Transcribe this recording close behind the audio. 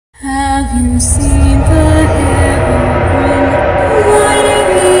Have you seen the Herobrine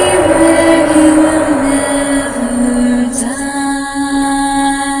where he will never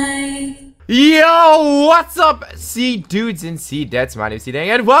die? Yo, what's up, Sea Dudes and Sea Dads? My name is SeeDeng,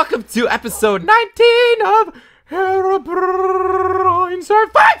 and welcome to episode 19 of Herobrine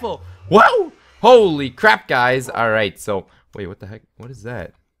Survival. Whoa! Holy crap, guys! All right, so wait, what the heck? What is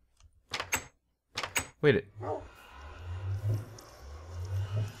that? Wait, what?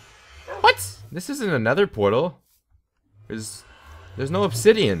 This isn't another portal. There's no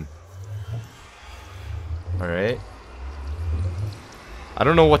obsidian. All right. I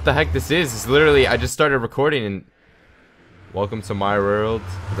don't know what the heck this is. It's literally, I just started recording and welcome to my world.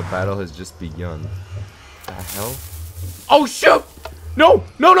 The battle has just begun. What the hell? Oh shoot! No!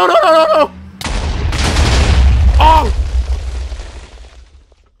 No! No! No! No! No! No! Oh!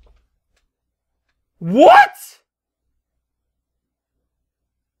 What?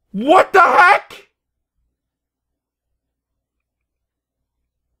 What the heck?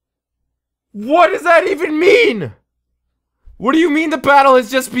 What does that even mean? What do you mean the battle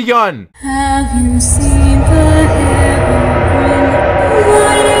has just begun? Have you seen